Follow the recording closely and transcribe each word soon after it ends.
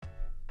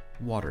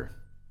Water.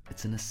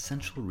 It's an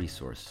essential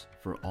resource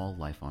for all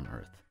life on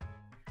Earth.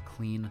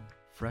 Clean,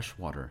 fresh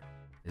water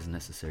is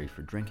necessary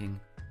for drinking,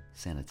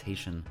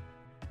 sanitation,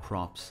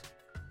 crops,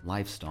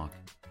 livestock,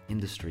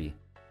 industry,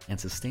 and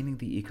sustaining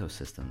the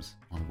ecosystems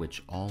on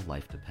which all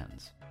life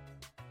depends.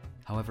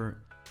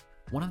 However,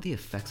 one of the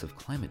effects of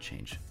climate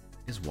change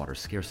is water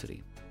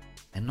scarcity,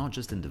 and not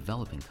just in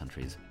developing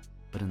countries,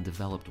 but in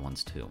developed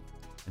ones too.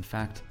 In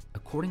fact,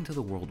 according to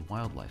the World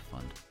Wildlife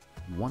Fund,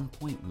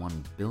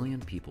 1.1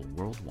 billion people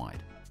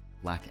worldwide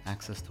lack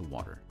access to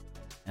water,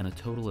 and a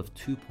total of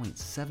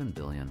 2.7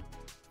 billion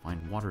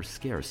find water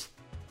scarce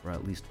for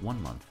at least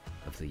 1 month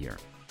of the year.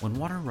 When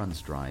water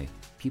runs dry,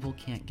 people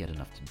can't get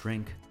enough to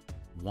drink,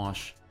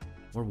 wash,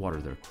 or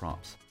water their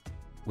crops,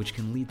 which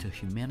can lead to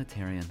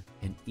humanitarian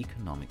and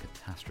economic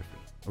catastrophe.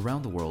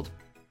 Around the world,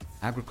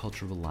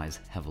 agriculture relies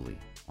heavily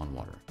on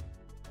water.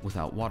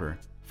 Without water,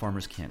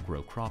 farmers can't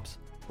grow crops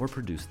or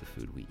produce the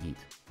food we eat.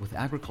 With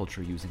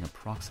agriculture using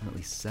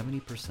approximately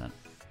 70%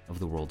 of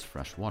the world's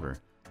fresh water,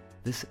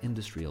 this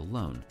industry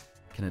alone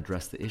can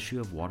address the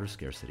issue of water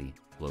scarcity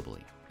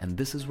globally. And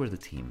this is where the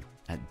team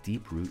at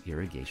Deep Root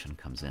Irrigation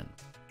comes in.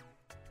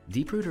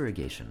 Deep Root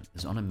Irrigation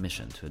is on a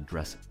mission to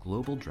address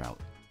global drought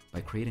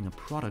by creating a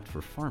product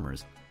for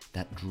farmers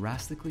that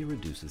drastically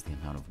reduces the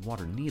amount of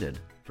water needed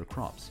for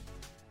crops.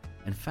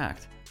 In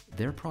fact,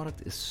 their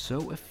product is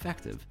so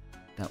effective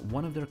that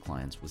one of their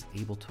clients was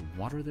able to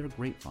water their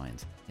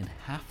grapevines in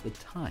half the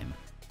time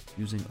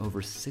using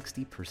over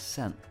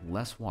 60%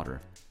 less water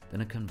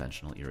than a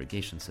conventional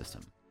irrigation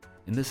system.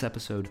 In this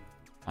episode,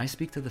 I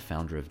speak to the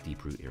founder of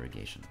Deep Root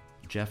Irrigation,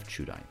 Jeff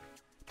Chudai,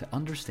 to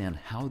understand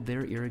how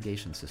their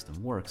irrigation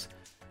system works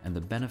and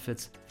the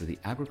benefits for the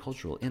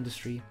agricultural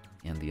industry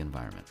and the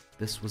environment.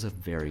 This was a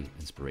very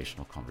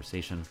inspirational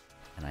conversation,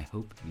 and I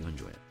hope you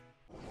enjoy it.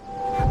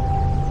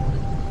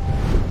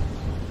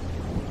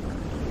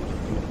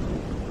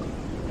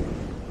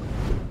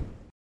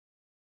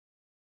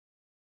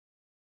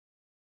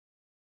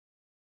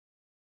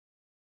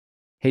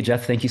 Hey,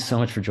 Jeff, thank you so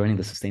much for joining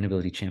the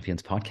Sustainability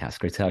Champions podcast.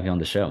 Great to have you on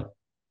the show.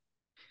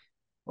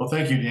 Well,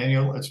 thank you,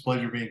 Daniel. It's a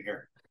pleasure being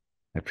here.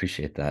 I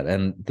appreciate that.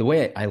 And the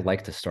way I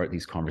like to start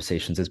these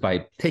conversations is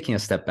by taking a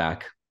step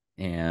back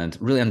and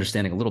really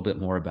understanding a little bit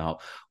more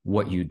about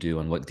what you do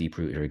and what Deep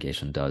Root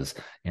Irrigation does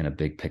in a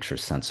big picture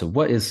sense. So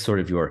what is sort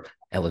of your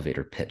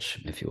elevator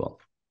pitch, if you will?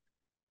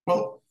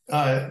 Well,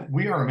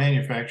 we are a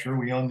manufacturer.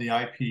 We own the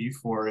IP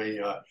for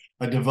a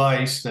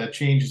device that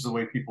changes the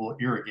way people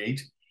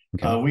irrigate.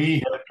 Okay. We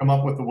have come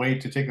up with a way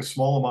to take a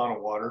small amount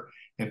of water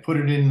and put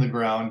it in the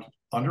ground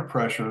under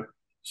pressure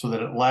so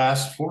that it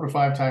lasts 4 to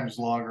 5 times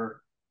longer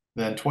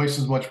than twice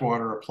as much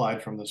water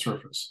applied from the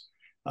surface.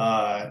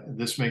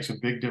 This makes a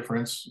big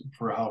difference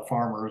for how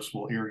farmers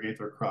will irrigate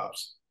their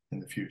crops in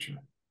the future.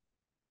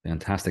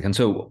 Fantastic. And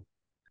so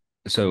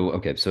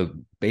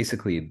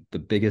basically the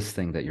biggest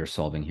thing that you're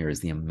solving here is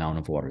the amount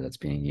of water that's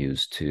being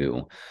used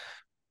to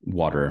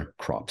water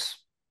crops.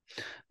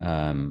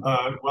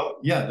 Well,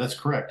 yeah, that's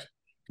correct.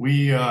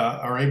 We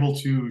are able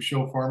to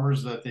show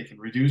farmers that they can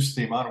reduce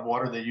the amount of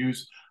water they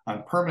use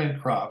on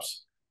permanent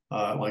crops,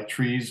 like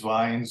trees,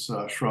 vines,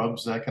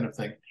 shrubs, that kind of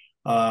thing,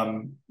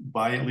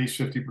 by at least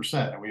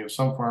 50%. And we have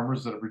some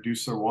farmers that have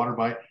reduced their water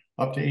by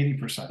up to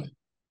 80%.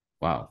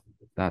 Wow,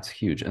 that's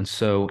huge. And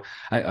so,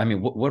 I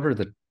mean, what are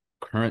the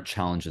current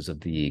challenges of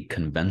the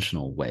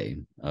conventional way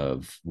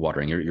of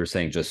watering? You're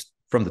saying just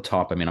from the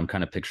top. I mean, I'm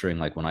kind of picturing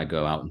like when I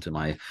go out into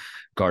my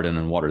garden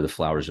and water the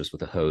flowers just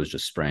with a hose,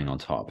 just spraying on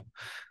top.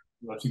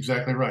 That's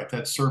exactly right.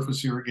 That's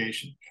surface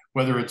irrigation.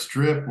 Whether it's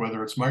drip,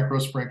 whether it's micro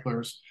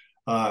sprinklers,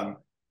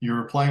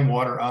 you're applying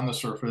water on the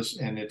surface,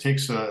 and it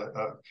takes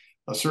a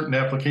certain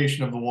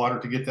application of the water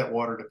to get that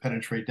water to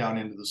penetrate down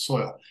into the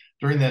soil.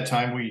 During that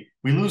time, we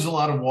lose a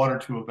lot of water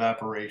to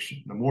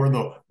evaporation. The more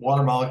the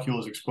water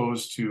molecule is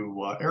exposed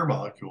to air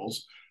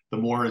molecules, the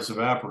more is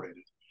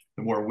evaporated.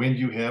 The more wind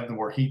you have, the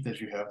more heat that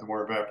you have, the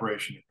more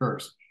evaporation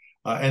occurs.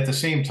 At the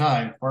same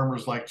time,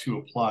 farmers like to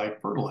apply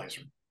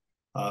fertilizer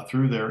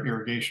through their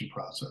irrigation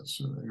process.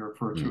 You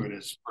refer to it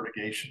as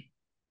fertigation.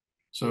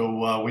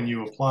 So when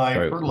you apply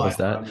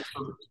fertilizer on the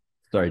surface,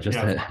 sorry, just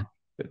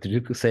did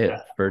you say it?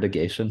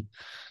 Fertigation?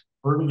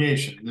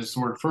 Fertigation. This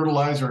word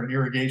fertilizer and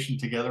irrigation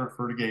together,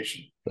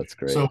 fertigation. That's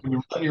great. So when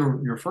you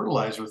run your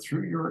fertilizer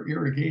through your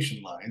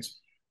irrigation lines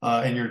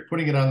and you're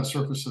putting it on the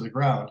surface of the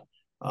ground,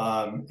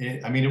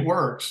 it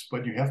works,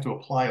 but you have to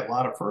apply a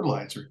lot of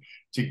fertilizer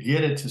to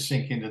get it to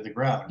sink into the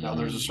ground. Now,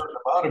 there's a certain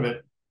amount of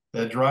it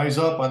that dries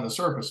up on the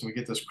surface, and we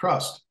get this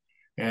crust.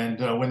 And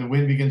when the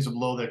wind begins to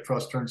blow, that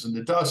crust turns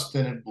into dust,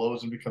 and it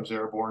blows and becomes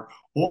airborne.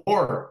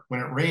 Or when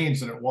it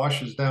rains and it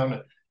washes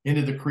down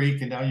into the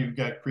creek, and now you've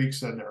got creeks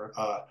that are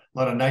a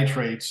lot of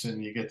nitrates,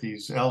 and you get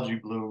these algae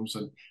blooms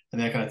and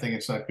that kind of thing.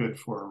 It's not good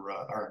for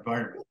our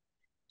environment.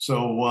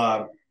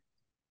 So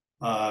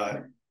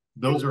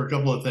those are a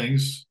couple of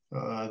things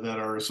that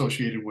are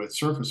associated with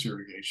surface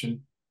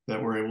irrigation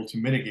that we're able to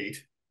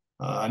mitigate.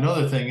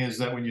 Another thing is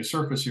that when you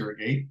surface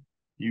irrigate,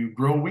 you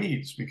grow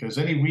weeds, because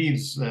any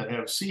weeds that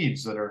have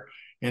seeds that are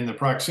in the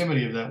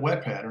proximity of that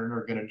wet pattern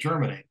are going to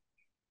germinate.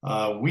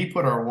 We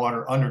put our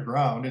water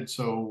underground, and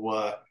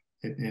so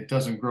it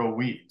doesn't grow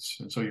weeds.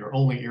 And so you're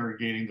only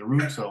irrigating the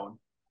root zone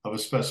of a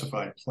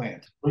specified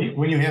plant.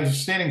 When you have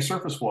standing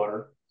surface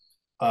water,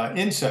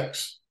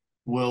 insects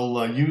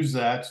will use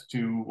that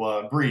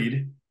to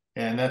breed,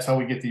 and that's how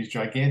we get these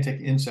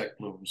gigantic insect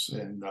blooms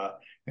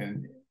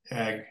in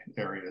ag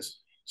areas.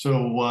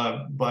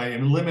 So by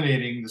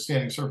eliminating the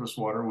standing surface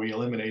water, we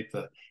eliminate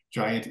the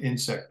giant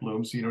insect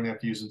blooms. So you don't have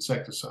to use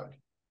insecticide.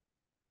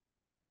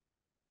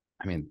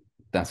 I mean,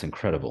 that's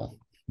incredible.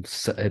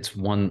 It's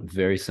one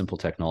very simple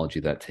technology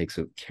that takes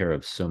care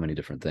of so many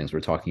different things. We're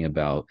talking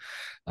about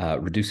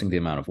reducing the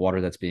amount of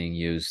water that's being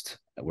used.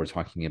 We're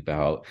talking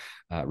about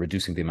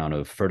reducing the amount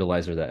of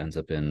fertilizer that ends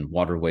up in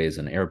waterways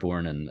and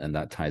airborne, and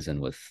that ties in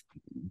with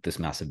this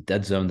massive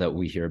dead zone that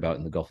we hear about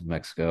in the Gulf of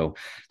Mexico.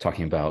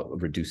 Talking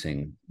about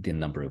reducing the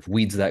number of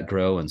weeds that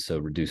grow, and so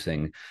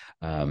reducing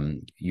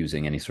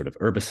using any sort of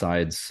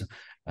herbicides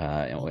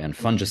and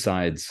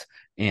fungicides,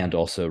 and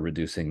also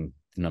reducing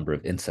the number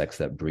of insects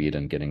that breed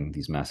and getting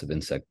these massive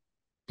insect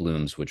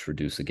blooms, which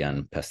reduce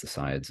again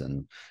pesticides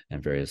and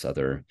various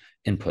other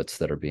inputs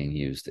that are being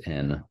used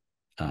in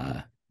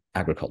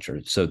agriculture.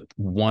 So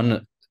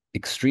one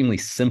extremely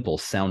simple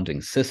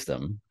sounding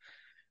system,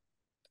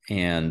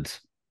 and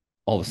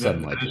all of a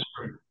sudden, like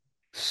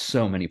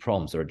so many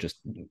problems are just,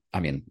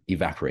 I mean,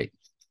 evaporate,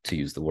 to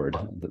use the word.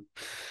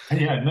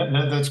 Yeah,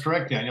 that's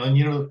correct, Daniel.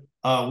 And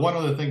one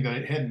other thing that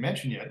I hadn't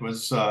mentioned yet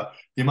was the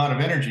amount of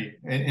energy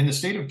in the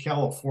state of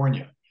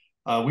California.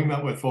 We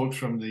met with folks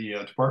from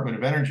the Department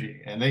of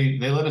Energy, and they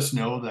let us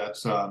know that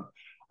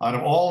out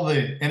of all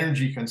the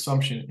energy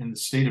consumption in the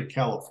state of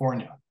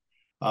California,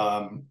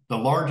 the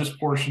largest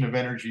portion of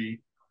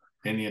energy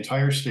in the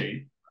entire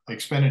state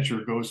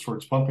expenditure goes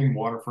towards pumping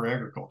water for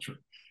agriculture.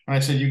 And I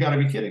said, you got to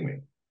be kidding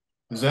me.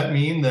 Does that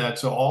mean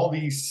that all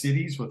these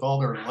cities with all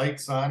their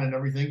lights on and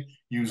everything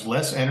use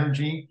less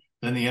energy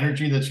than the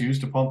energy that's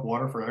used to pump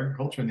water for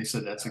agriculture? And they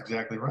said, that's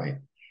exactly right.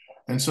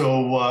 And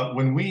so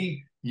when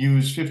we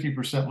use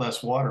 50%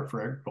 less water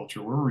for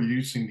agriculture, we're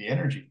reducing the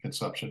energy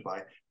consumption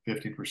by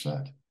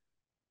 50%.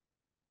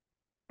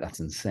 That's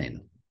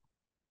insane.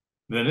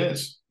 That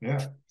is,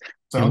 yeah.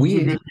 So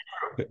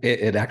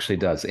it actually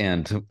does.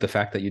 And the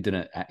fact that you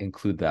didn't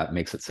include that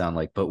makes it sound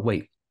like, but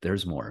wait,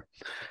 there's more.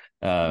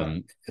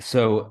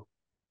 So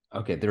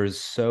okay, there is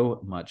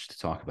so much to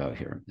talk about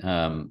here.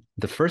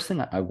 The first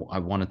thing I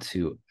wanted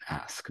to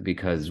ask,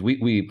 because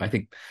I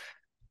think,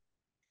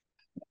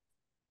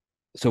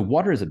 so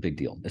water is a big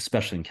deal,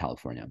 especially in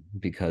California,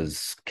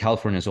 because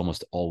California is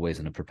almost always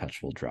in a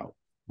perpetual drought,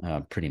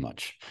 pretty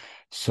much.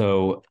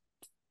 So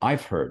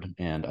I've heard,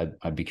 and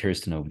I'd be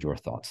curious to know your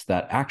thoughts,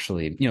 that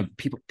actually,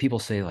 people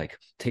say like,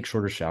 take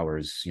shorter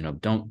showers,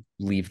 don't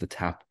leave the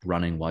tap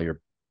running while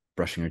you're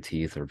brushing your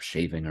teeth or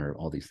shaving or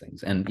all these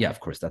things. And yeah, of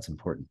course, that's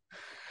important.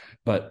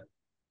 But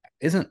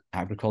isn't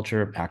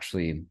agriculture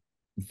actually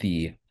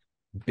the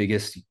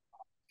biggest,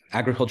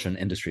 agriculture and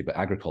industry, but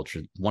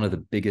agriculture, one of the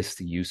biggest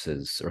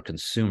uses or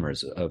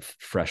consumers of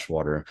fresh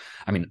water?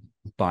 I mean,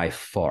 by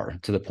far,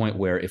 to the point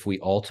where if we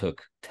all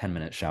took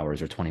 10-minute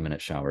showers or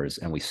 20-minute showers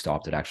and we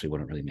stopped, it actually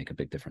wouldn't really make a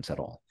big difference at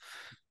all.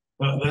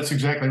 Well, that's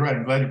exactly right.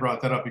 I'm glad you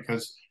brought that up,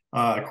 because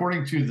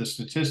according to the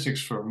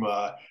statistics from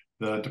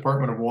the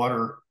Department of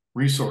Water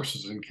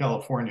Resources in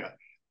California,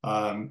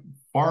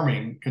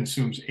 farming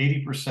consumes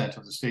 80%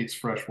 of the state's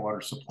fresh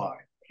water supply.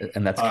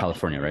 And that's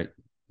California, right?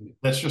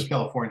 That's just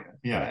California.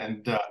 Yeah. Right.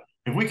 And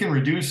if we can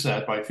reduce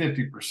that by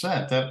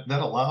 50%, that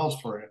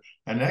allows for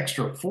an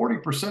extra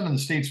 40% of the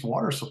state's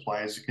water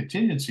supply as a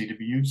contingency to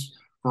be used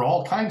for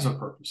all kinds of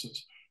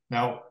purposes.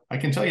 Now, I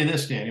can tell you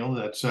this, Daniel,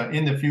 that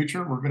in the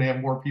future, we're going to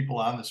have more people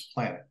on this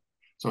planet.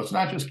 So it's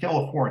not just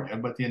California,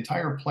 but the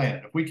entire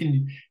planet. If we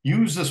can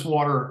use this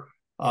water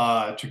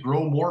to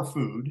grow more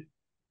food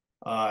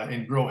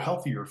and grow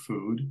healthier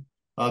food,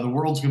 the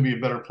world's going to be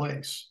a better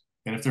place.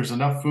 And if there's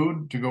enough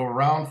food to go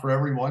around for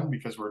everyone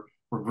because we're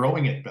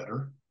growing it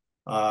better,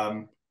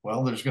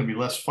 well, there's going to be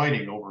less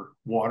fighting over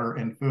water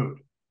and food.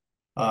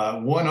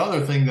 One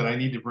other thing that I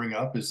need to bring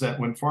up is that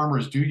when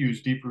farmers do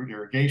use deep root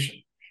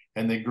irrigation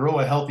and they grow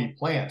a healthy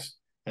plant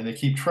and they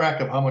keep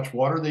track of how much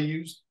water they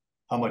used,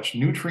 how much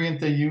nutrient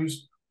they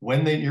used,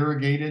 when they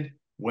irrigated,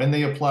 when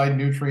they applied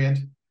nutrient,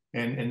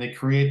 and they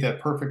create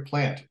that perfect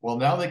plant. Well,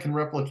 now they can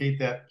replicate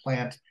that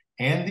plant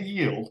and the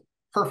yield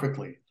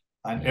perfectly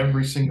on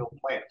every single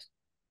plant.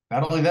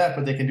 Not only that,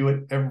 but they can do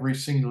it every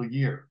single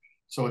year.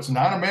 So it's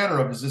not a matter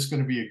of, is this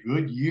going to be a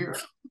good year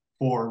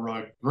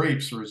for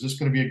grapes, or is this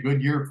going to be a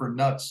good year for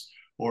nuts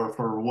or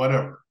for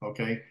whatever,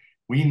 okay?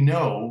 We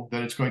know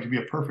that it's going to be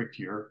a perfect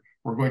year.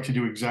 We're going to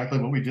do exactly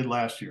what we did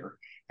last year.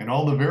 And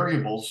all the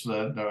variables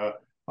that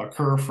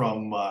occur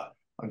from a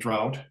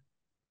drought,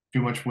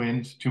 too much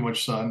wind, too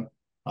much sun,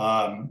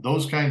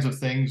 those kinds of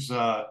things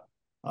no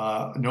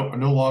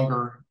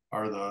longer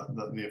are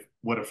the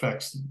what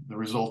affects the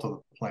result of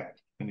the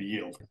plant and the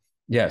yield.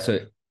 Yeah, so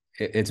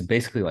it's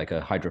basically like a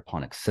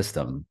hydroponic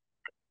system,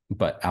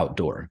 but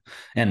outdoor.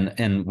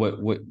 And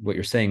what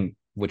you're saying,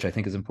 which I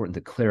think is important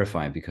to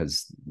clarify,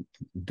 because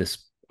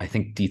this I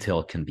think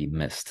detail can be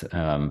missed.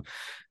 And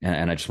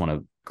I just want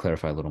to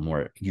clarify a little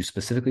more. You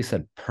specifically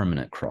said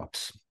permanent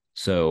crops.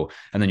 So,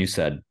 and then you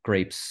said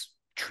grapes,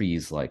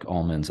 trees like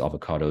almonds,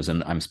 avocados,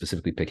 and I'm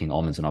specifically picking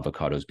almonds and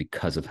avocados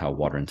because of how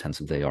water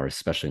intensive they are,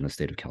 especially in the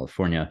state of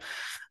California.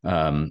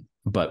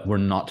 But we're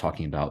not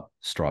talking about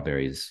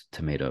strawberries,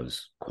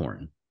 tomatoes,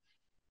 corn.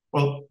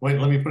 Well, wait,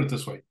 let me put it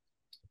this way.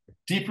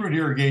 Deep root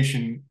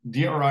irrigation,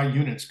 DRI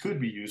units could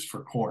be used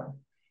for corn.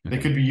 They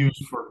Okay. could be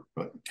used for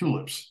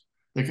tulips.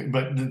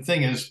 But the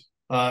thing is,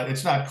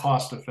 it's not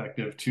cost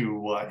effective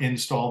to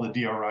install the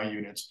DRI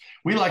units.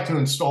 We like to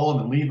install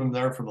them and leave them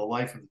there for the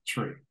life of the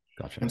tree.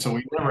 Gotcha. And so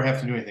we never have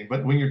to do anything.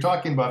 But when you're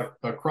talking about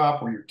a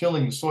crop where you're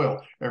tilling the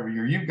soil every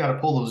year, you've got to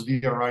pull those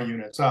DRI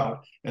units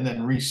out and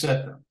then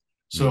reset them.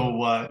 Mm,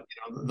 So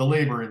the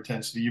labor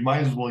intensity, you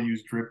might as well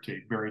use drip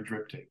tape, buried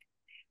drip tape.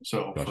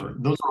 So gotcha. for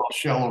those are all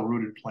shallow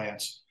rooted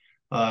plants.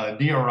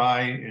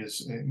 DRI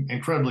is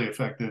incredibly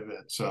effective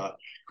at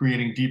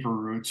creating deeper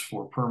roots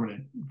for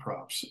permanent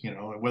crops.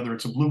 Whether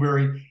it's a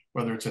blueberry,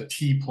 whether it's a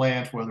tea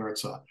plant, whether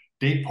it's a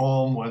date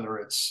palm, whether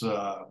it's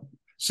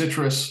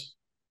citrus,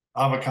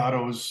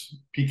 avocados,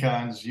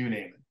 pecans, you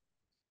name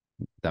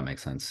it. That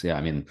makes sense. Yeah,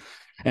 I mean,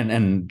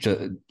 and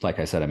like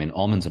I said, I mean,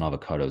 almonds and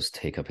avocados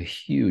take up a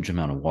huge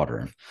amount of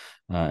water,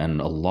 and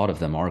a lot of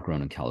them are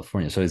grown in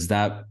California. So is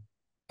that,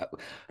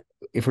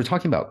 if we're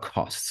talking about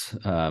costs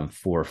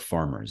for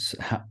farmers,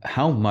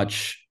 how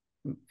much,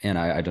 and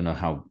I don't know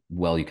how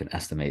well you can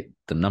estimate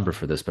the number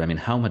for this, but I mean,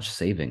 how much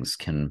savings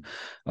can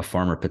a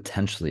farmer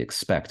potentially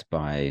expect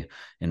by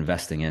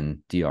investing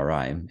in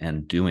DRI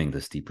and doing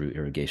this deep root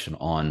irrigation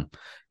on,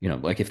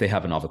 like if they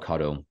have an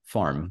avocado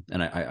farm,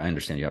 and I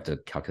understand you have to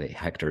calculate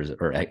hectares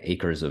or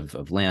acres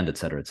of land, et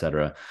cetera, et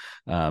cetera.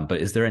 But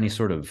is there any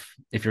sort of,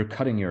 if you're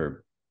cutting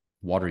your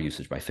water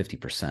usage by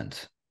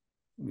 50%,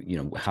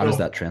 how does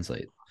So, that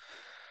translate?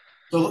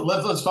 so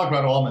let's talk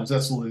about almonds.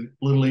 That's a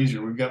little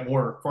easier. We've got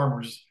more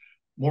farmers,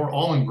 more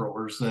almond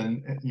growers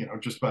than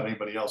just about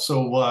anybody else.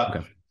 So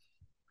Okay.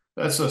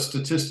 that's a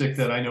statistic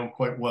that I know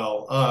quite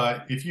well.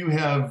 If you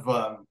have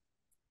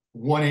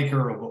 1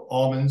 acre of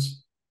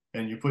almonds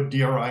and you put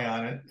DRI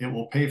on it, it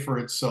will pay for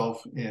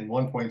itself in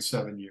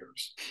 1.7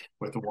 years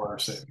with the water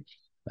savings.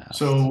 Fast.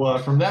 So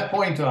from that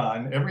point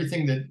on,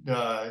 everything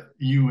that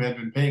you had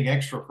been paying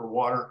extra for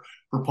water,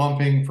 for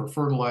pumping, for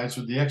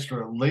fertilizer, the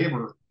extra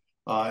labor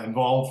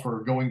involved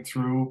for going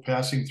through,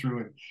 passing through,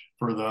 and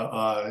for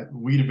the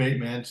weed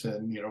abatement,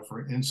 and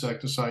for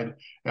insecticide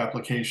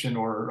application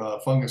or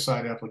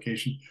fungicide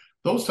application,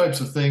 those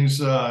types of things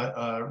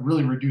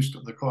really reduced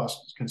the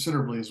cost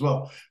considerably as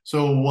well.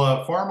 So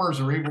farmers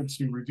are able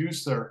to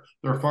reduce their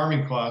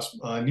farming costs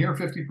near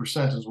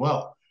 50% as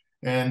well.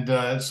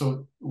 And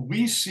so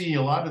we see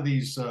a lot of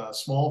these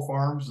small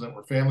farms that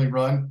were family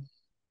run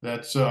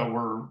that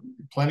were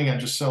planning on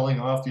just selling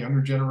off. The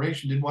younger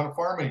generation didn't want to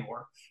farm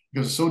anymore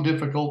because it's so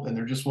difficult and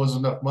there just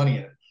wasn't enough money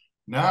in it.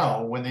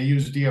 Now, when they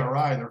use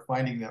DRI, they're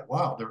finding that,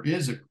 wow,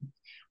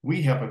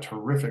 we have a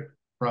terrific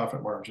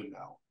profit margin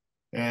now.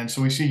 And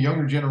so we see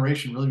younger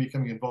generation really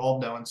becoming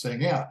involved now and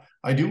saying, yeah,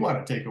 I do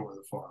want to take over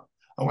the farm.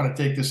 I want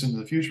to take this into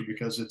the future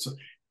because it's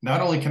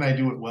not only can I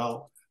do it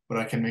well, but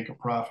I can make a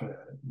profit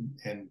at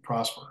it and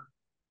prosper.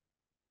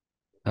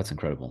 That's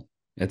incredible.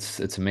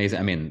 It's amazing.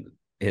 I mean,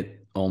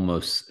 it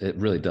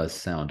really does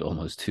sound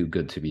almost too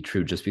good to be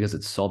true just because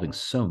it's solving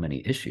so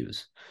many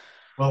issues.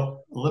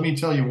 Well, let me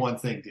tell you one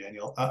thing,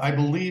 Daniel. I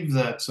believe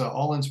that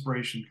all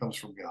inspiration comes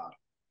from God.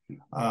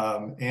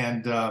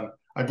 And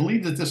I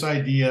believe that this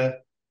idea,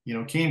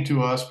 came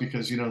to us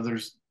because,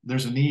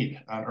 there's a need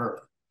on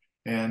earth.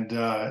 And,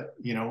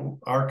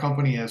 our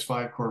company has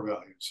 5 core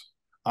values: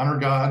 honor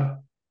God,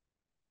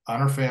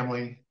 honor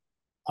family,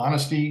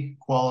 honesty,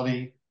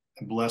 quality,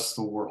 and bless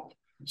the world.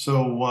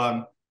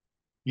 So,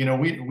 we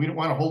don't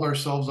want to hold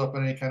ourselves up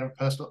on any kind of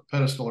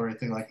pedestal or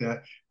anything like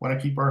that. We want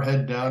to keep our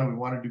head down, and we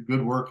want to do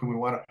good work, and we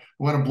want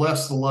to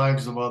bless the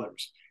lives of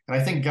others. And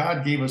I think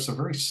God gave us a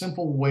very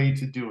simple way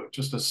to do it,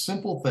 just a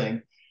simple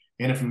thing.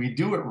 And if we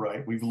do it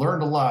right, we've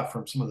learned a lot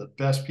from some of the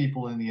best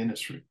people in the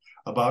industry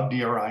about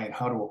DRI and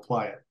how to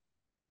apply it.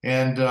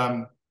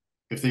 And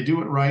if they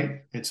do it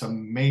right, it's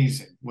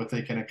amazing what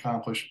they can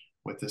accomplish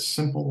with this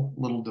simple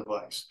little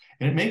device.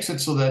 And it makes it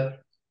so that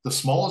the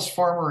smallest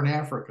farmer in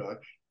Africa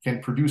can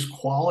produce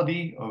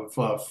quality of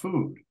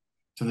food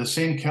to the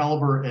same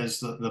caliber as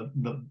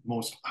the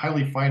most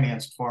highly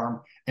financed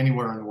farm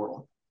anywhere in the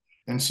world.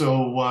 And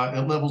so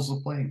it levels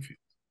the playing field.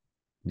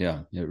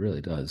 Yeah, it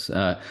really does.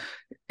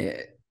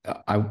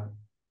 I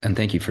and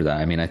thank you for that.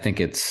 I mean, I think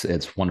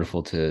it's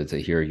wonderful to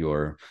hear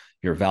your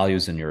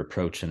values and your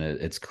approach, and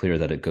it's clear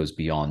that it goes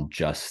beyond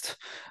just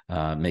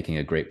making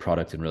a great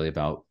product and really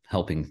about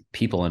helping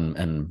people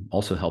and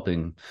also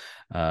helping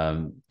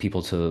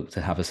people to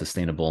have a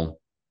sustainable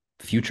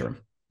future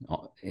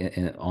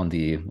on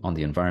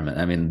the environment.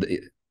 I mean,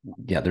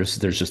 there's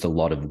just a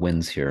lot of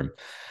wins here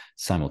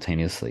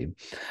simultaneously.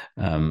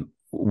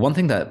 One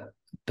thing that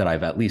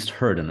I've at least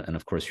heard, and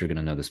of course you're going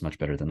to know this much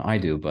better than I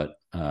do, but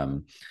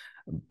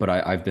But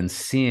I've been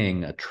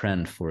seeing a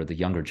trend for the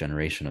younger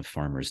generation of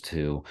farmers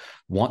to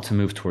want to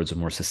move towards a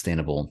more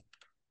sustainable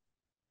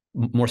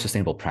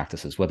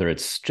practices, whether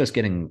it's just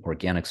getting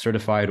organic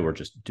certified or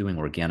just doing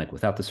organic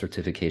without the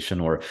certification,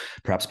 or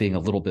perhaps being a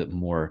little bit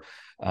more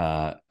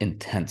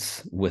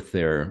intense with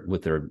their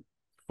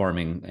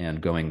farming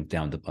and going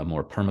down a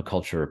more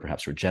permaculture or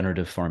perhaps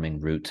regenerative farming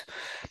route.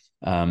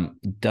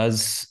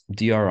 Does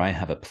DRI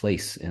have a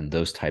place in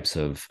those types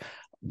of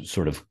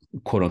sort of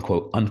quote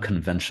unquote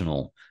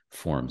unconventional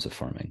forms of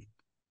farming?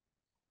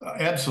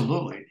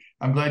 Absolutely.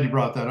 I'm glad you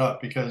brought that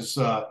up because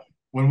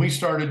when we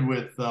started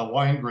with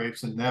wine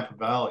grapes in Napa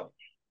Valley,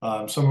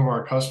 some of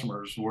our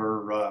customers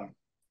were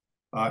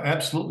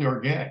absolutely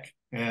organic.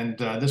 And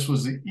this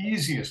was the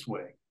easiest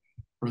way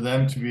for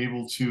them to be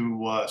able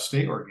to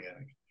stay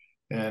organic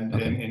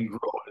and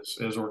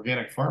grow as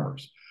organic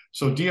farmers.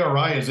 So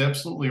DRI is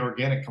absolutely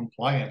organic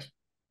compliant.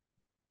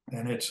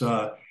 And it's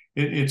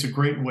a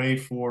great way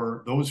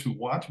for those who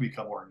want to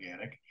become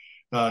organic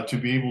to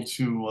be able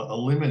to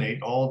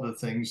eliminate all of the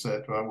things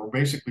that were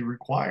basically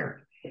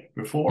required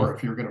before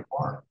if you're going to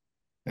farm.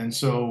 And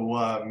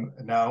so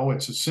now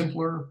it's a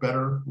simpler,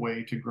 better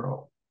way to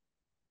grow.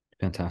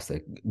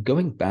 Fantastic.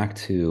 Going back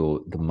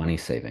to the money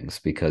savings,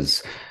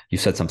 because you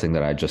said something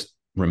that I just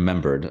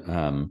remembered.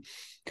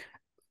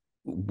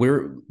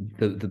 Where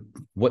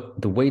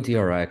the way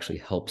DRI actually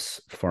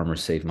helps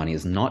farmers save money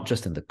is not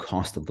just in the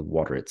cost of the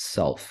water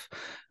itself.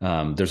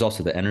 There's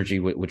also the energy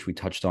which we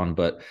touched on,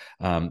 but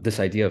this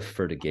idea of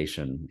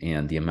fertigation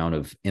and the amount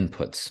of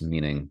inputs,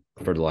 meaning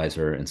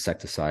fertilizer,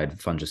 insecticide,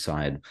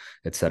 fungicide,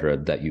 et cetera,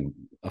 that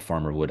a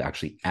farmer would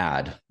actually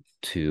add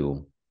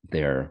to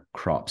their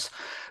crops.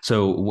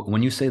 So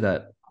when you say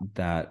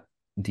that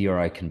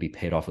DRI can be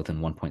paid off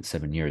within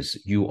 1.7 years,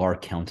 you are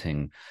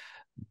counting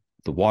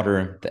the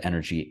water, the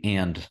energy,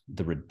 and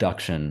the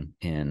reduction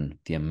in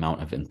the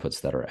amount of inputs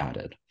that are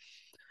added.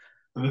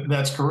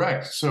 That's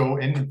correct. So,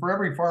 and for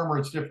every farmer,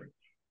 it's different.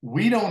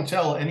 We don't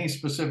tell any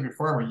specific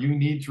farmer, you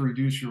need to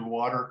reduce your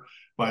water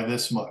by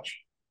this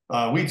much.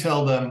 We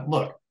tell them,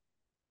 look,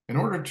 in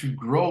order to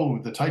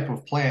grow the type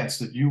of plants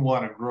that you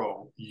want to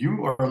grow,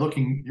 you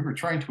are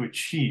trying to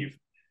achieve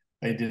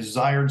a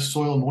desired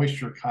soil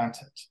moisture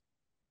content.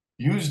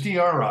 Use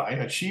DRI,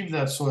 achieve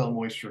that soil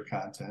moisture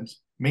content,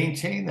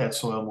 maintain that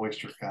soil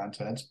moisture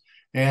content,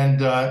 and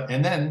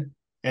then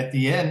at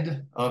the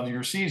end of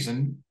your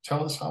season,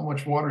 tell us how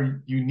much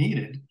water you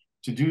needed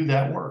to do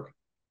that work.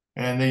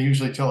 And they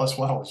usually tell us,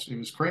 wow, it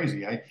was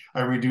crazy.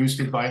 I reduced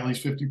it by at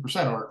least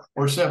 50%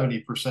 or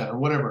 70% or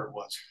whatever it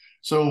was.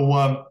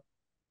 So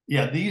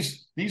yeah,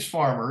 these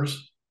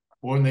farmers,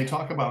 when they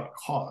talk about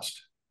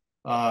cost,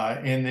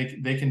 and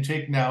they can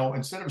take now,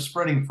 instead of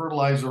spreading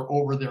fertilizer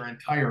over their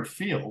entire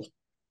field,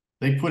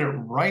 they put it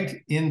right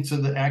into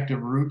the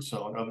active root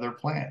zone of their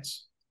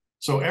plants.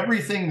 So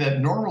everything that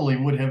normally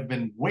would have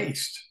been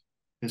waste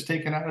is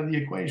taken out of the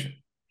equation.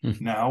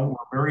 Now we're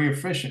very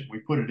efficient. We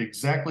put it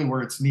exactly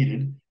where it's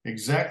needed,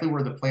 exactly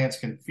where the plants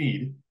can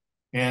feed.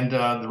 And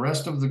the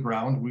rest of the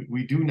ground,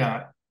 we do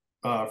not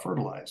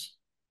fertilize.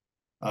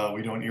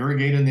 We don't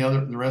irrigate in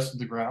the rest of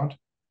the ground.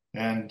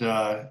 And,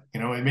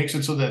 it makes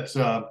it so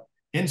that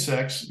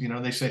insects,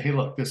 they say, hey,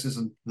 look, this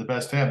isn't the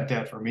best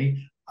habitat for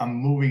me. I'm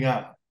moving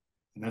on.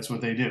 And that's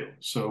what they do.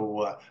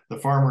 So the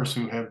farmers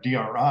who have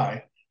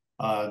DRI,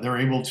 they're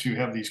able to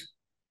have the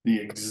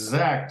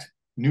exact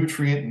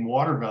nutrient and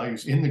water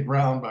values in the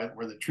ground by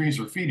where the trees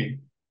are feeding.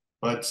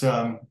 But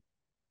up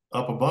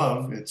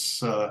above,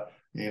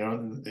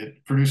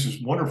 it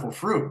produces wonderful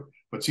fruit.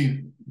 But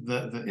see,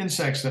 the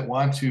insects that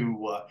want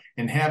to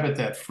inhabit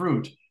that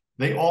fruit,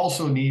 they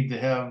also need to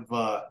have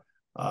the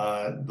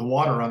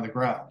water on the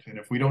ground. And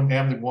if we don't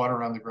have the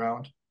water on the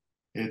ground,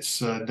 it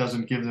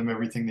doesn't give them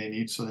everything they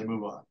need, so they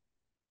move on.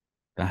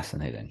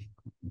 Fascinating.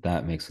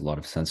 That makes a lot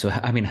of sense. So,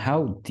 I mean,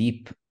 how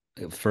deep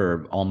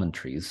for almond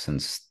trees,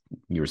 since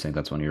you were saying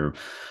that's one of your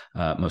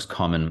most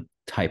common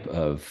type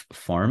of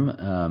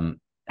farm,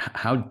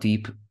 how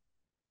deep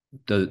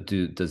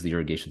does the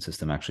irrigation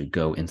system actually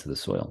go into the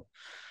soil?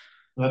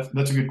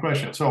 That's a good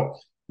question. So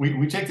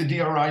we take the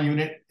DRI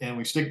unit and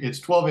it's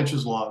 12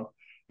 inches long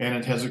and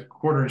it has a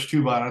 1/4 inch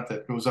tube on it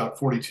that goes out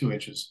 42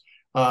 inches.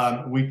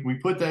 We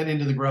put that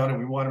into the ground and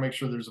we want to make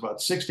sure there's about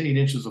 6 to 8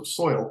 inches of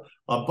soil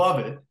above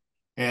it.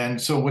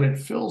 And so when it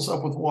fills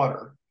up with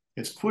water,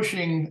 it's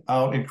pushing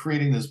out and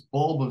creating this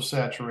bulb of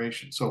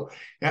saturation. So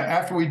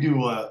after we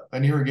do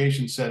an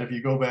irrigation set, if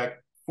you go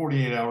back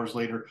 48 hours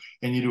later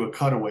and you do a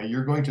cutaway,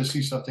 you're going to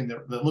see something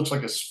that looks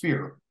like a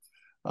sphere.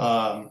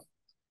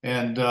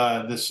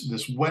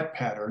 This wet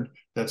pattern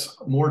that's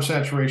more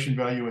saturation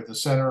value at the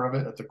center of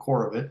it, at the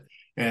core of it,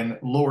 and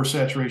lower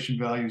saturation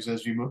values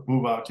as you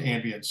move out to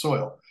ambient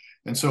soil.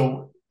 And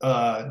so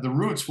the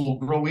roots will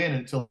grow in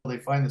until they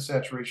find the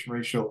saturation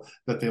ratio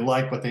that they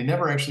like, but they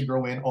never actually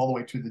grow in all the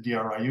way to the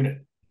DRI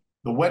unit.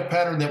 The wet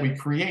pattern that we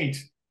create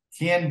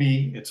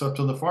it's up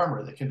to the farmer.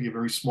 It can be a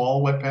very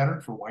small wet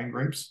pattern for wine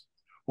grapes,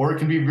 or it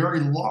can be a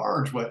very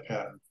large wet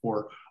pattern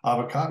for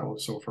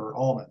avocados, so for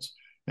almonds.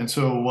 And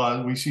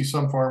so we see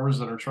some farmers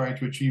that are trying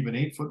to achieve an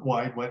 8 foot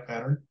wide wet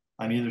pattern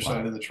on either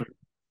side Wow. of the tree.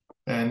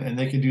 And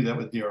they can do that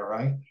with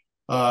DRI.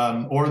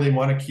 Or they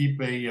want to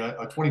keep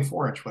a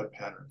 24-inch wet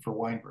pattern for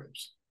wine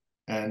grapes.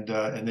 And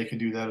they can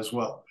do that as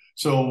well.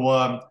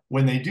 So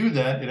when they do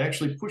that, it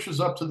actually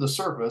pushes up to the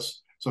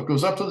surface. So it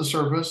goes up to the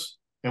surface,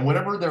 and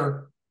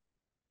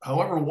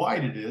however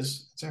wide it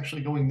is, it's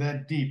actually going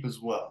that deep as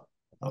well.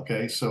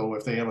 Okay, so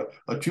if they have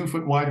a 2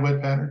 foot wide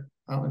wet pattern,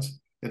 well,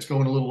 it's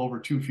going a little over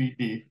 2 feet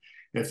deep.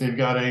 If they've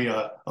got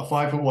a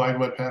 5 foot wide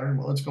wet pattern,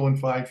 well, it's going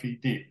 5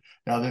 feet deep.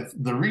 Now,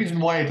 the reason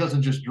why it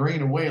doesn't just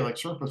drain away like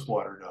surface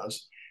water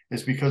does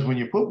is because when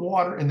you put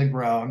water in the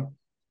ground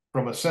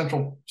from a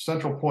central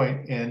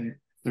point and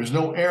there's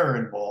no air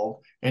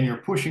involved and you're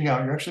pushing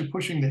out, you're actually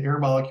pushing the air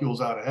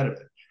molecules out ahead of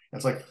it.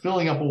 It's like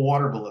filling up a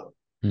water balloon.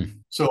 Hmm.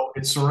 So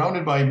it's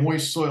surrounded by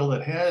moist soil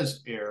that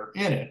has air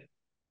in it,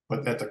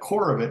 but at the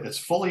core of it, it's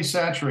fully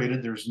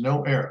saturated. There's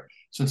no air.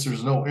 Since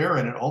there's no air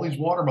in it, all these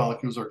water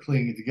molecules are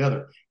clinging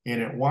together, and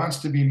it wants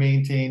to be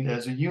maintained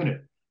as a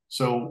unit.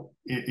 So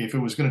if it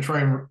was going to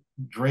try and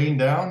drain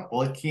down,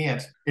 well, it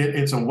can't.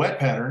 It's a wet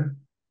pattern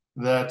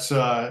that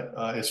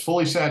is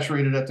fully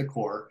saturated at the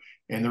core.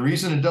 And the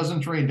reason it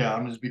doesn't drain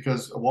down is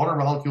because water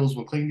molecules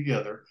will cling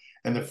together,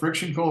 and the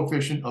friction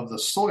coefficient of the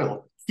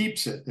soil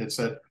keeps it. It's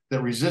that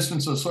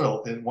resistance of the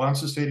soil. It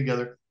wants to stay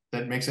together.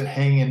 That makes it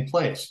hang in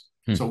place.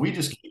 So we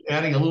just keep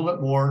adding a little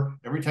bit more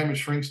every time it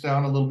shrinks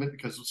down a little bit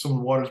because some of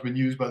the water has been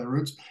used by the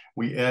roots.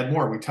 We add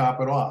more, we top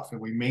it off, and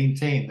we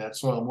maintain that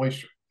soil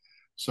moisture.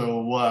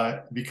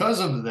 So because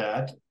of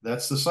that,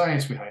 that's the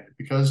science behind it.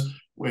 Because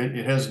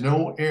it has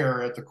no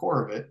air at the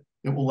core of it,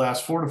 it will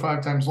last 4 to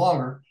 5 times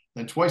longer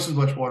than twice as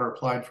much water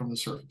applied from the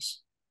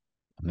surface.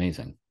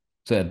 Amazing.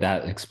 So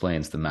that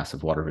explains the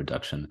massive water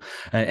reduction.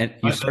 And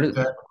you started.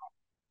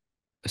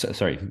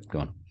 Sorry, go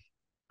on.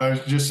 I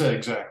was just said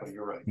exactly.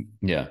 You're right.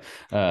 Yeah.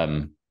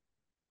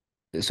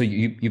 So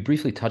you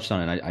briefly touched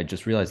on it. I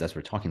just realized as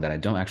we're talking that I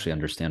don't actually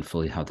understand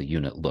fully how the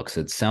unit looks.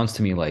 It sounds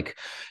to me like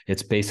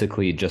it's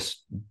basically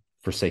just,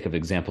 for sake of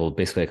example,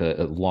 basically like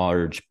a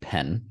large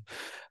pen,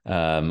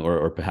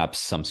 or perhaps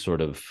some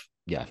sort of,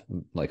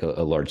 like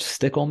a large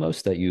stick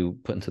almost that you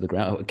put into the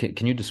ground.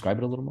 Can you describe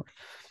it a little more?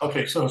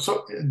 Okay, so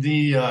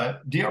the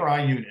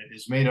DRI unit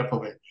is made up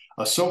of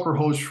a soaker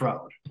hose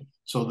shroud.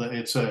 So that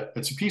it's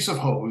a piece of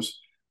hose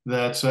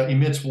that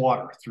emits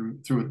water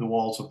through the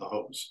walls of the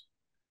hose.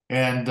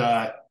 And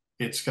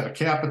it's got a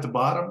cap at the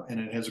bottom, and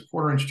it has a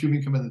 1/4-inch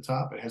tubing coming in the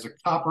top. It has a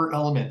copper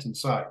element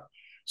inside.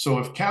 So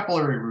if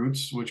capillary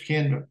roots,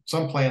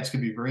 some plants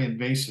can be very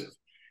invasive,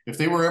 if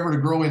they were ever to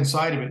grow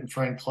inside of it and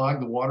try and clog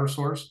the water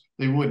source,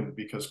 they wouldn't,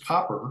 because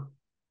copper,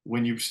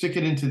 when you stick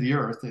it into the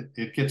earth,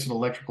 it gets an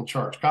electrical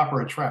charge.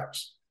 Copper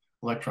attracts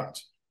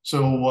electrons.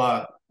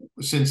 So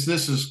since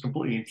this is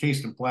completely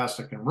encased in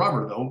plastic and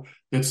rubber, though,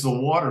 it's the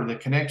water that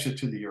connects it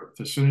to the earth.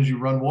 As soon as you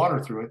run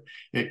water through it,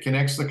 it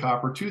connects the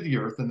copper to the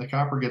earth, and the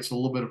copper gets a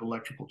little bit of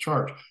electrical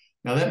charge.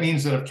 Now, that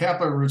means that if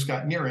capillary roots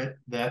got near it,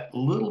 that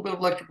little bit of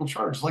electrical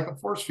charge is like a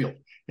force field.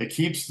 It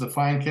keeps the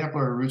fine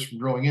capillary roots from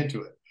growing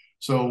into it.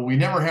 So we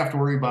never have to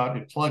worry about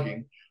it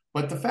plugging.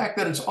 But the fact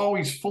that it's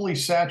always fully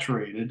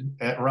saturated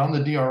around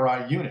the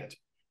DRI unit,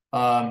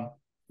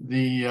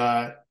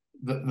 the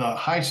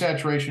high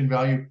saturation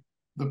value,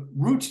 the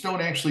roots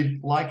don't actually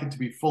like it to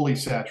be fully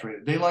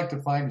saturated. They like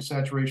to find a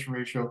saturation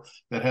ratio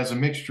that has a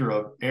mixture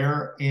of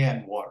air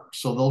and water.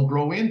 So they'll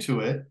grow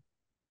into it,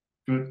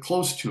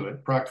 close to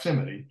it,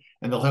 proximity,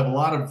 and they'll have a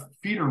lot of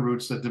feeder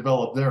roots that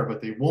develop there, but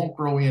they won't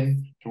grow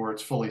in to where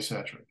it's fully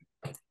saturated.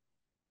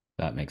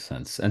 That makes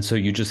sense. And so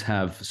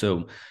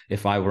so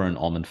if I were an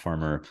almond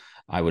farmer,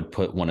 I would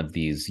put one of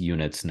these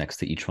units next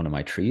to each one of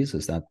my trees.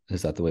 Is that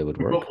the way it would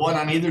work? Put one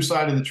on either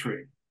side of the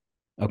tree.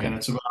 Okay. And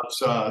it's about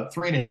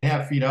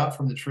 3.5 feet out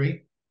from the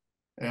tree.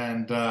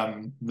 And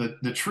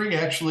the tree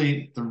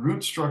actually, the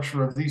root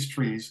structure of these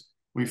trees,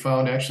 we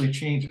found actually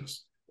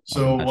changes.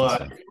 So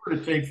if you were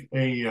to take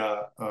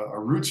a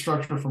root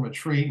structure from a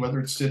tree, whether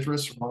it's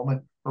citrus or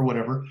almond or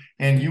whatever,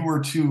 and you were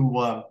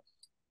to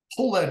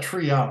pull that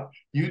tree out,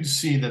 you'd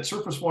see that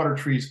surface water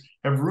trees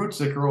have roots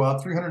that grow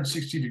out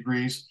 360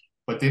 degrees,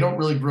 but they don't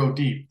really grow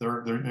deep.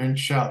 They're in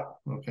shallow,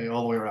 okay,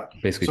 all the way around.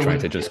 Basically trying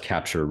to just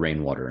capture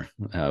rainwater,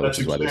 which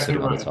is why they're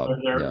sitting on the top.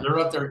 They're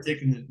up there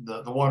taking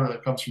the water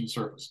that comes from the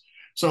surface.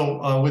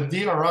 So with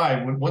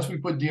DRI, once we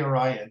put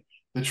DRI in,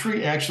 the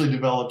tree actually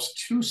develops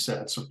 2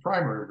 sets of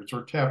primary roots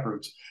or tap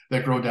roots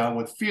that grow down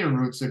with feeder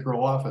roots that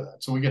grow off of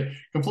that. So we get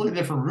completely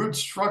different root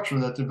structure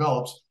that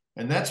develops.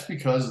 And that's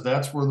because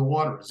that's where the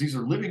water is. These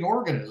are living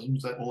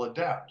organisms that will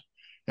adapt.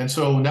 And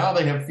so now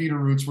they have feeder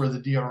roots where the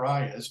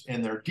DRI is,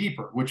 and they're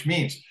deeper, which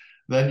means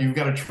that you've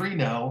got a tree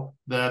now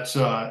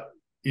that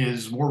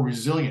is more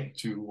resilient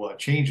to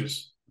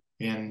changes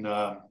in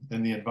the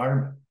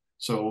environment.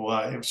 So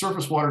if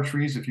surface water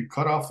trees, if you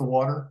cut off the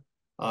water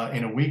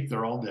in a week,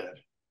 they're all dead.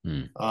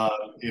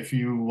 If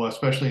you,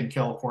 especially in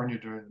California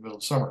during the middle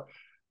of summer.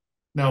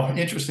 Now,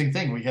 interesting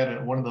thing, we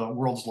had one of the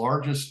world's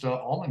largest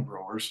almond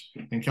growers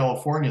in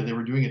California. They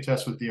were doing a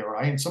test with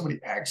DRI, and somebody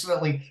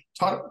accidentally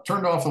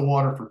turned off the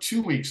water for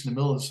 2 weeks in the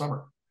middle of the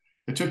summer.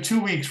 It took 2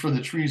 weeks for the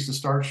trees to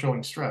start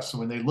showing stress. So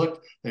when they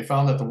looked, they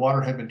found that the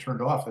water had been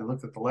turned off. They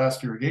looked at the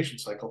last irrigation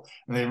cycle,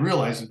 and they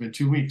realized it had been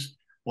 2 weeks.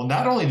 Well,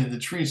 not only did the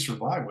trees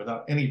survive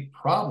without any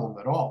problem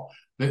at all,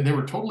 they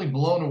were totally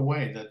blown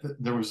away that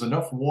there was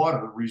enough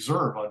water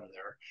reserve under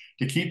there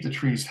to keep the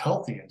trees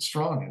healthy and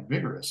strong and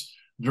vigorous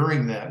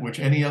during that, which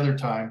any other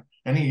time,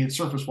 any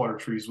surface water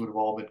trees would have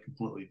all been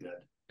completely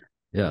dead.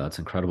 Yeah, that's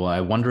incredible. I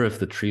wonder if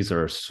the trees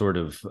are sort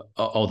of,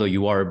 although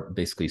you are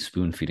basically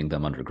spoon feeding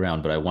them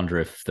underground, but I wonder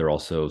if they're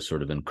also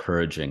sort of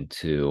encouraging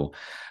to,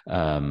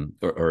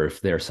 or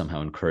if they're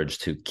somehow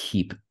encouraged to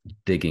keep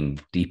digging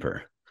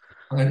deeper.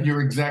 And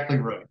you're exactly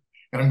right.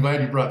 And I'm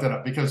glad you brought that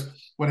up, because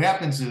what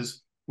happens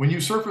is when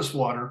you surface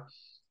water,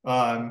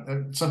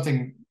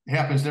 something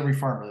happens to every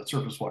farmer that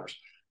surface waters.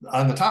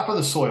 On the top of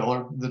the soil,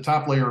 or the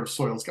top layer of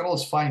soil, it's got all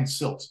this fine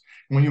silts.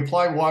 And when you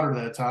apply water to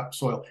that top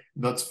soil,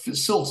 the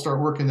silts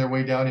start working their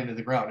way down into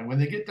the ground. And when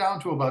they get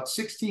down to about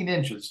 16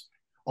 inches,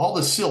 all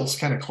the silts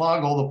kind of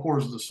clog all the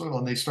pores of the soil,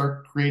 and they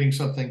start creating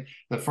something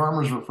that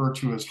farmers refer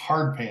to as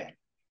hard pan.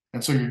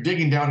 And so you're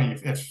digging down,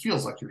 and it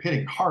feels like you're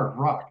hitting hard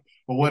rock.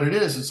 But what it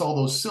is, it's all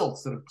those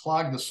silts that have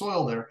clogged the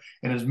soil there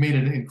and has made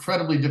it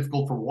incredibly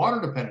difficult for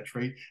water to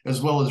penetrate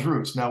as well as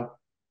roots. Now,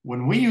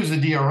 when we use a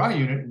DRI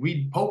unit,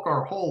 we poke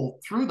our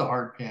hole through the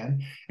hard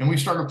pan, and we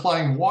start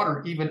applying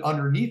water even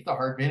underneath the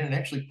hard pan and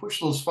actually push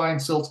those fine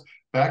silts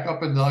back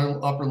up in the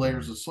upper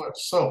layers of soil.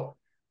 So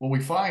what we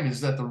find is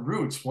that the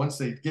roots, once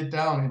they get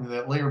down into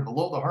that layer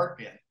below the hard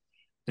pan,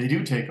 they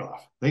do take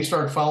off. They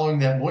start following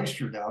that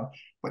moisture down.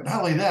 But not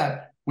only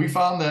that, we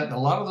found that a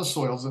lot of the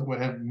soils that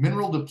would have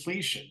mineral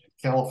depletion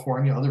in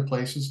California, other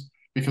places,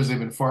 because they've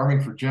been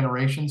farming for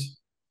generations,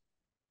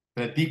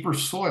 that deeper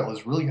soil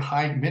is really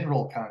high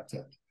mineral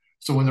content.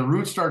 So when the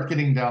roots start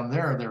getting down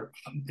there,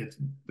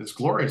 it's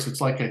glorious.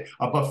 It's like a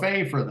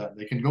buffet for them.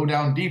 They can go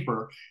down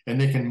deeper, and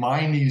they can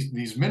mine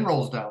these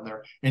minerals down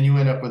there, and you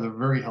end up with a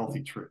very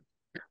healthy tree.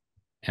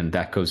 And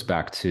that goes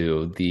back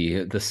to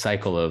the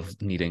cycle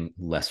of needing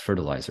less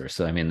fertilizer.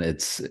 So I mean,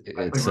 it's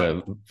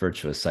a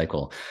virtuous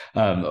cycle.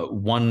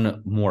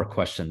 One more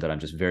question that I'm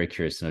just very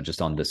curious to know,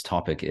 just on this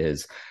topic,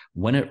 is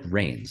when it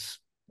rains.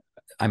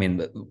 I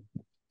mean,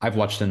 I've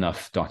watched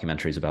enough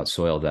documentaries about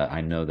soil that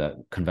I know that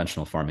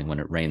conventional farming, when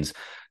it rains,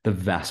 the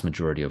vast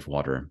majority of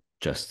water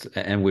just,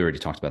 and we already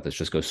talked about this,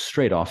 just goes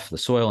straight off the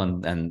soil,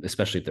 and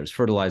especially if there's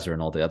fertilizer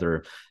and all the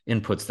other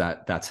inputs,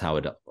 that's how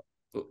it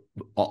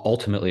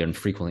ultimately and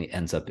frequently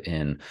ends up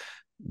in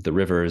the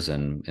rivers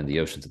and in the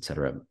oceans, et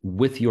cetera.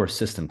 With your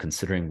system,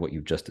 considering what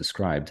you've just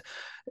described,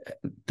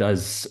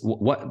 does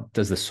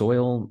the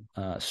soil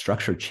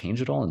structure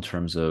change at all in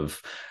terms of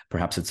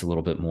perhaps it's a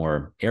little bit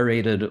more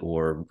aerated,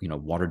 or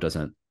water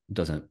doesn't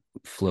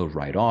flow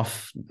right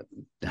off?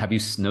 Have you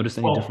noticed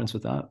any difference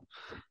with that?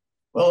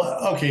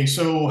 Well, okay,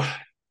 so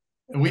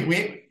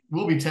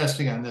we'll be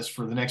testing on this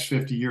for the next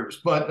 50 years,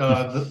 but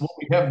what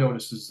we have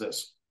noticed is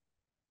this.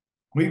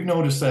 We've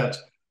noticed that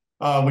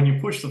when you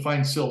push the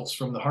fine silts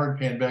from the hard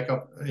pan back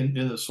up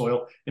into the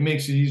soil, it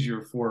makes it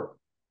easier for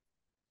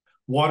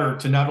water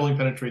to not only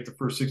penetrate the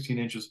first 16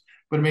 inches,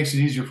 but it makes it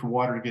easier for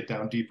water to get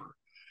down deeper.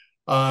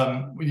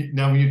 Now,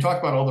 when you talk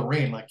about all the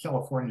rain, like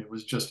California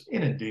was just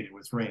inundated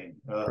with rain,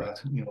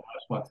 last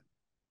month.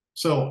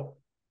 So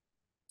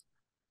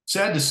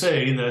sad to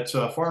say that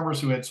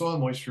farmers who had soil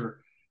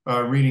moisture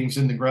readings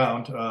in the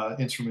ground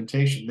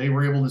instrumentation, they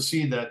were able to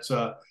see that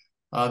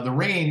the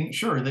rain,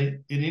 sure,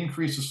 it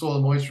increased the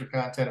soil moisture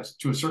content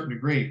to a certain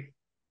degree,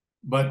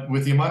 but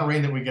with the amount of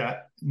rain that we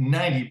got,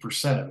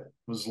 90% of it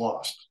was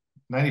lost.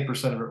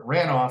 90% of it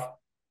ran off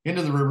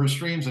into the river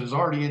streams and is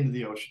already into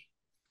the ocean.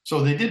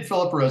 So they did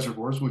fill up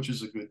reservoirs, which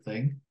is a good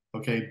thing,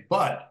 okay,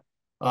 but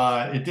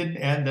it didn't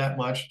add that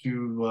much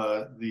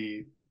to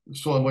the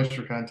soil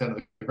moisture content of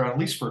the ground, at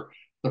least for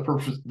the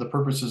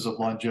purposes of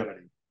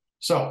longevity.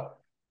 So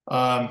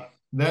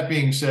that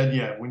being said,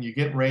 yeah, when you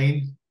get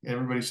rain,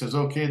 everybody says,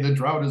 okay, the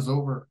drought is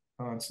over.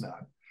 Oh, it's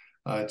not.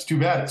 It's too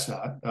bad it's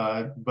not,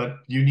 but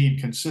you need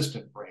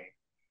consistent rain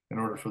in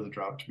order for the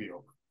drought to be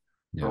over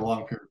for a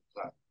long period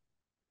of time.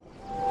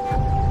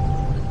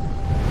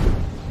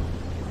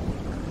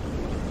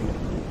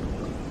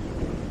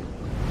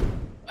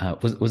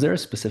 Was there a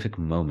specific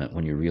moment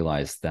when you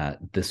realized that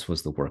this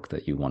was the work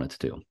that you wanted to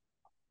do?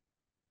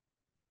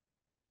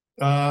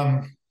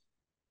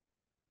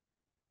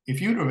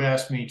 If you'd have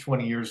asked me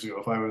 20 years ago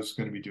if I was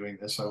going to be doing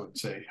this, I would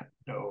say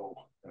no.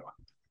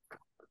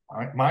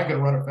 Am I going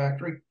to run a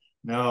factory?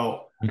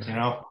 No,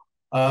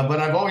 but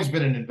I've always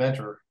been an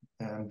inventor,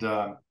 and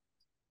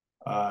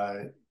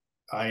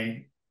I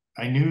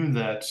knew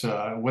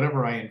that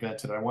whatever I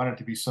invented, I wanted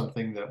to be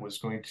something that was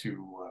going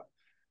to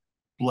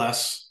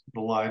bless the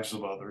lives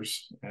of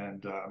others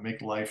and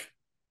make life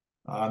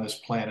on this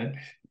planet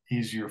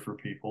easier for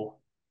people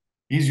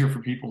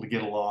to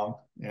get along.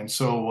 And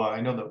so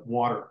I know that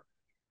water,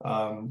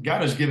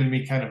 God has given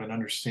me kind of an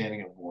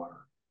understanding of water.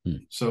 Hmm.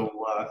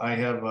 So I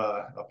have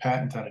a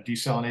patent on a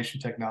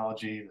desalination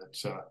technology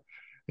that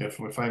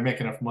if I make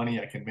enough money,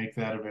 I can make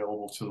that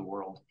available to the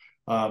world.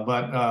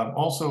 But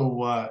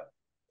also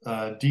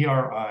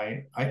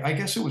DRI, I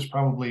guess it was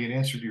probably an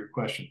answer to your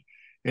question.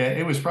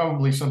 It was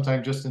probably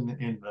sometime just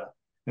in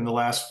the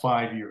last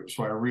 5 years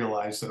where I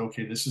realized that,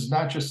 okay, this is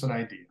not just an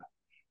idea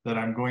that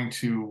I'm going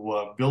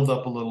to build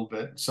up a little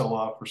bit and sell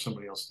off for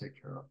somebody else to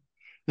take care of.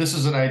 This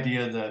is an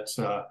idea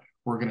that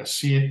we're going to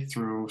see it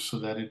through so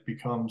that it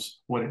becomes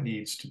what it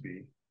needs to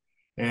be,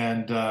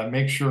 and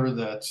make sure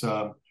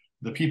that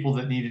the people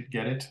that need it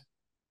get it,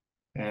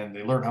 and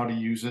they learn how to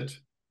use it,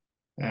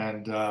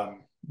 and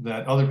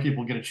that other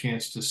people get a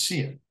chance to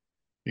see it.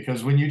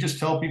 Because when you just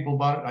tell people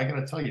about it, I got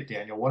to tell you,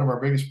 Daniel, one of our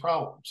biggest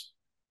problems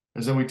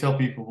is that we tell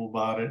people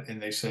about it and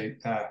they say,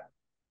 it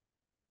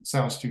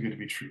sounds too good to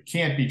be true.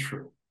 Can't be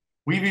true.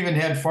 We've even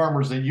had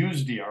farmers that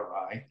use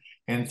DRI,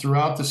 and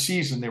throughout the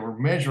season, they were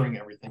measuring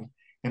everything.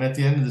 And at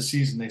the end of the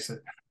season, they said,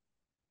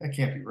 that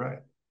can't be right.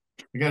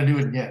 We got to do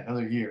it again,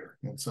 another year.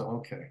 And so,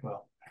 okay,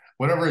 well,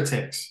 whatever it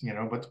takes,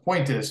 but the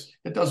point is,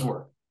 it does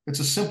work. It's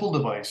a simple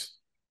device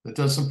that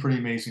does some pretty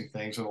amazing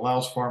things and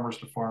allows farmers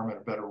to farm in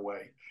a better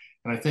way.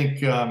 And I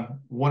think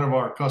one of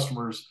our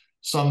customers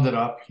summed it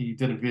up. He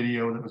did a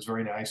video that was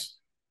very nice.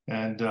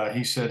 And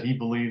he said he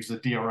believes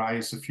that DRI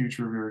is the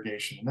future of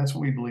irrigation. And that's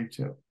what we believe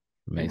too.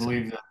 We Amazing.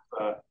 believe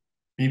that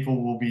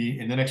people will be,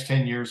 in the next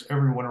 10 years,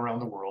 everyone around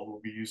the world will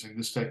be using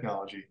this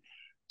technology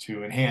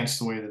to enhance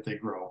the way that they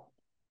grow.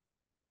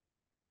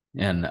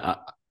 And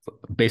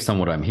based on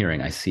what I'm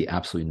hearing, I see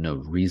absolutely no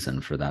reason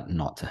for that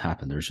not to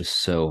happen. There's just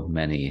so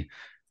many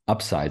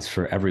upsides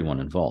for everyone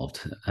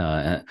involved.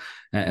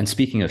 And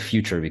speaking of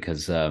future,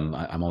 because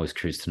I'm always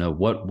curious to know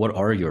what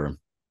are your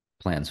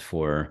plans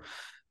for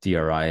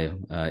DRI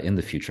in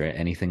the future?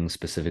 Anything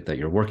specific that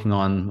you're working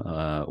on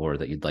or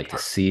that you'd like to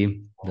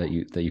see that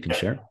you can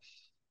share?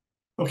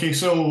 Okay,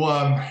 so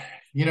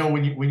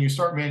when you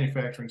start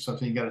manufacturing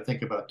something, you got to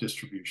think about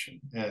distribution.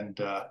 And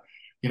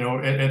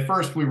at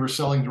first we were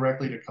selling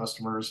directly to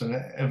customers, and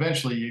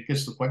eventually it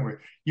gets to the point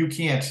where you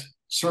can't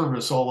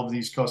service all of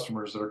these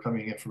customers that are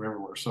coming in from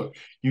everywhere. So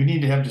you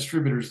need to have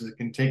distributors that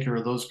can take care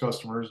of those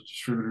customers,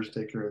 distributors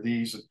take care of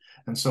these,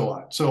 and so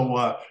on.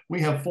 So we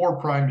have 4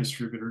 prime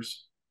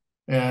distributors,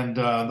 and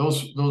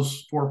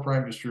those 4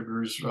 prime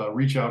distributors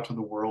reach out to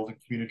the world and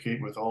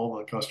communicate with all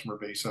the customer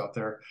base out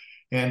there.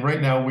 And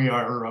right now we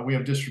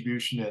have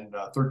distribution in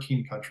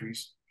 13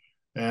 countries,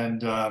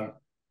 and some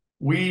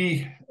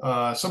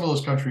of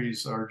those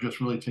countries are just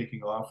really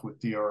taking off with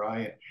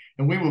DRI,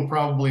 and we will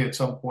probably at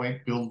some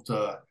point build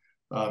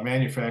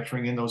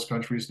manufacturing in those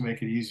countries to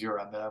make it easier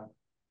on them,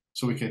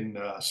 so we can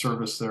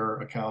service their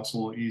accounts a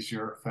little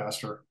easier,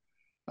 faster.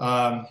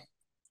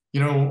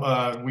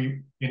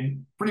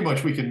 Pretty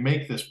much we can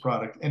make this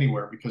product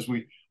anywhere because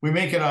we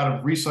make it out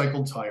of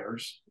recycled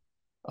tires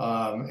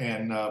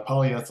and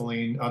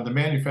polyethylene. The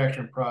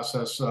manufacturing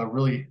process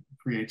really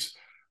creates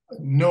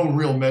no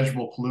real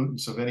measurable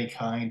pollutants of any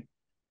kind,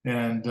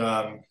 and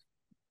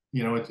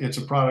it's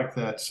a product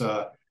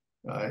that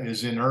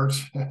is inert,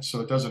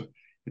 so it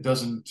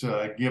doesn't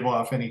give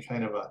off any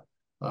kind of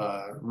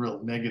a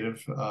real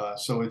negative.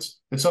 So it's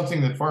something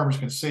that farmers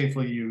can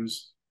safely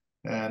use,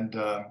 and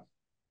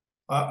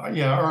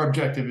our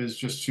objective is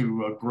just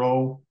to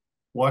grow,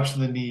 watch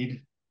the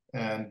need,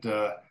 and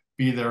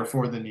be there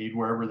for the need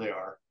wherever they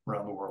are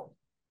around the world.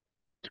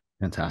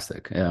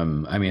 Fantastic.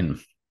 I mean,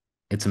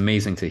 it's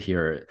amazing to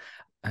hear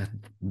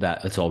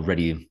that it's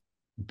already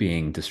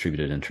being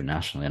distributed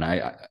internationally. And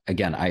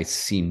I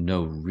see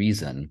no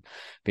reason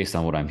based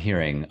on what I'm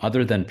hearing,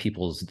 other than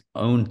people's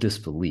own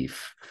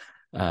disbelief,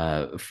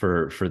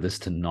 for this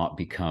to not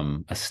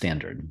become a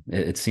standard.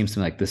 It seems to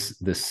me like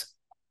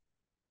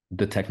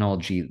the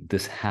technology,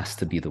 this has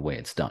to be the way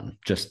it's done.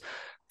 Just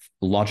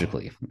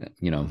logically,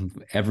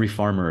 every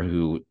farmer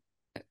who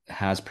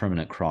has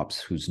permanent crops,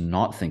 who's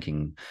not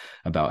thinking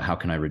about how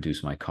can I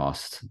reduce my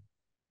cost.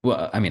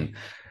 Well, I mean,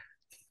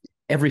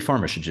 every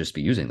farmer should just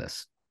be using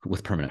this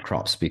with permanent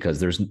crops, because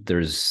there's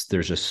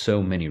just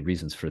so many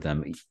reasons for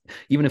them,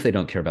 even if they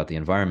don't care about the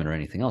environment or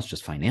anything else,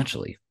 just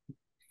financially.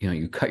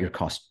 You cut your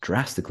costs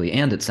drastically,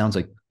 and it sounds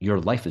like your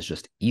life is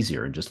just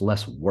easier and just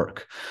less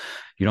work.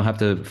 You don't have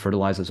to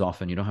fertilize as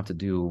often. You don't have to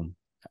do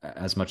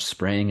as much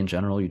spraying in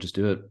general. You just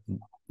do it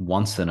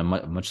once in a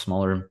much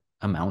smaller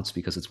amounts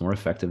because it's more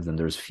effective. Then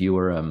there's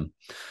fewer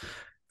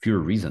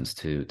reasons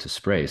to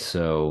spray.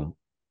 So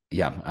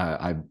yeah,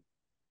 I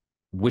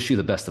wish you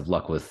the best of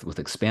luck with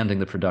expanding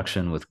the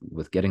production,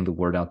 with getting the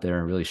word out there,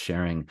 and really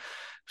sharing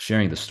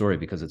the story,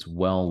 because it's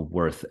well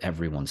worth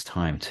everyone's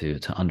time to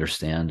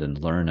understand and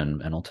learn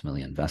and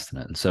ultimately invest in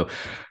it. And so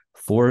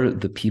for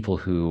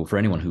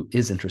anyone who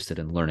is interested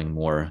in learning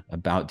more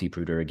about deep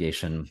root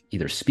irrigation,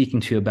 either speaking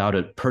to you about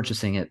it,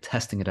 purchasing it,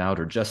 testing it out,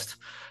 or just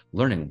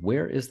learning,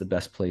 where is the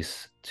best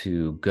place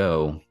to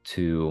go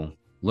to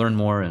learn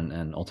more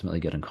and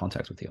ultimately get in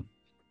contact with you?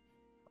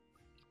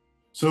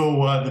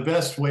 So the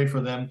best way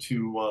for them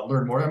to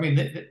learn more, I mean,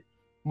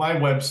 my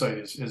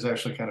website is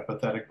actually kind of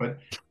pathetic, but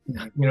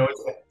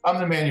I'm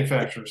the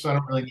manufacturer, so I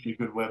don't really need a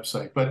good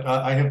website. But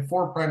I have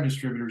four prime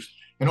distributors,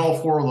 and all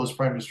four of those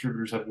prime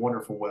distributors have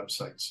wonderful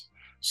websites.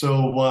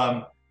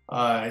 So,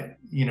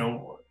 you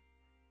know,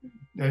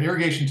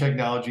 Irrigation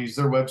Technologies,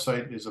 their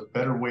website is a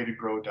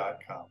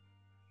betterwaytogrow.com.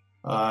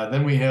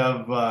 Then we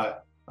have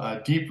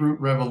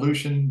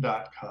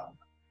deeprootrevolution.com.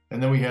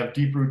 And then we have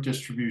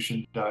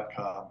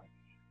deeprootdistribution.com.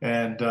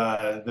 And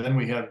then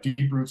we have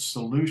Deeproot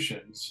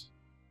Solutions,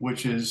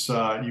 which is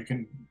you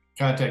can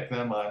contact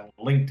them on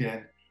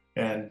LinkedIn,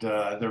 and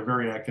they're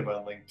very active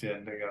on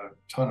LinkedIn. They got a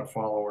ton of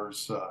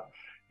followers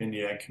in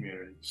the ag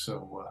community.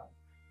 So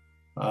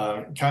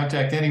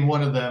contact any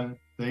one of them.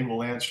 They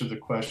will answer the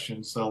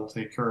questions. They'll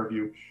take care of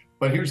you.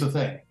 But here's the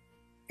thing.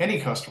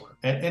 Any customer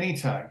at any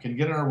time can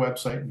get on our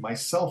website. My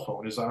cell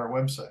phone is on our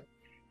website.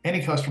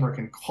 Any customer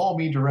can call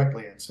me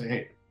directly and say,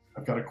 hey,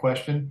 I've got a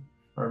question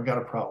or I've got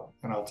a problem,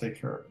 and I'll take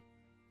care of it.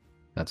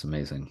 That's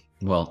amazing.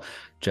 Well,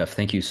 Jeff,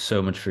 thank you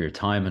so much for your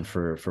time and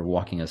for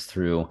walking us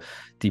through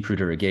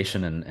Deeproot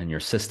Irrigation and your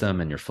system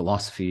and your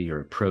philosophy, your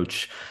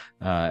approach.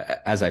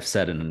 As I've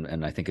said,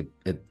 and I think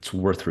it's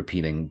worth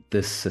repeating,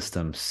 this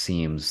system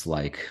seems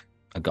like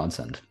a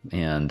godsend,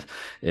 and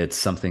it's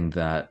something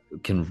that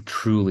can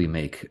truly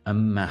make a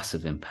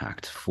massive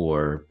impact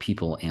for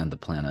people and the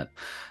planet.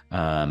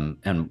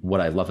 And what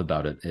I love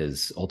about it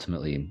is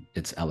ultimately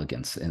its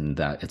elegance, in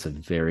that it's a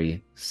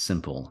very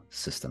simple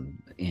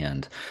system.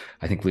 And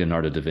I think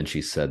Leonardo da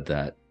Vinci said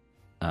that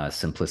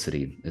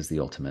simplicity is the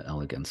ultimate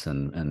elegance,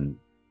 and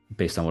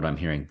based on what I'm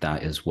hearing,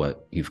 that is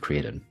what you've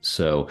created.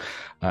 So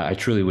I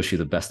truly wish you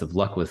the best of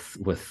luck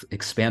with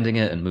expanding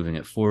it and moving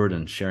it forward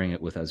and sharing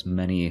it with as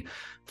many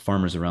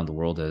farmers around the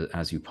world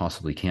as you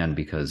possibly can,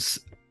 because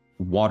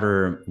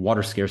water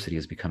scarcity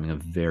is becoming a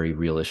very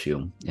real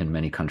issue in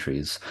many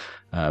countries,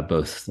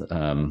 both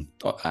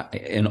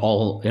in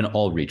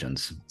all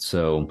regions.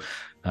 So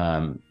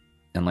and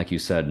like you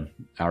said,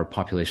 our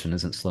population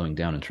isn't slowing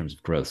down in terms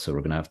of growth, so we're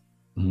going to have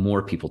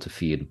more people to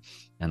feed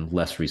and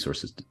less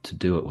resources to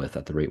do it with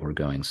at the rate we're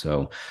going.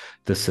 So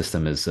this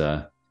system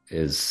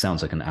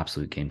sounds like an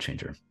absolute game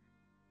changer.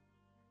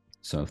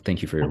 So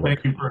thank you for your work.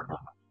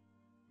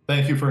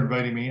 Thank you for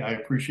inviting me. I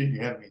appreciate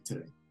you having me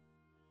today.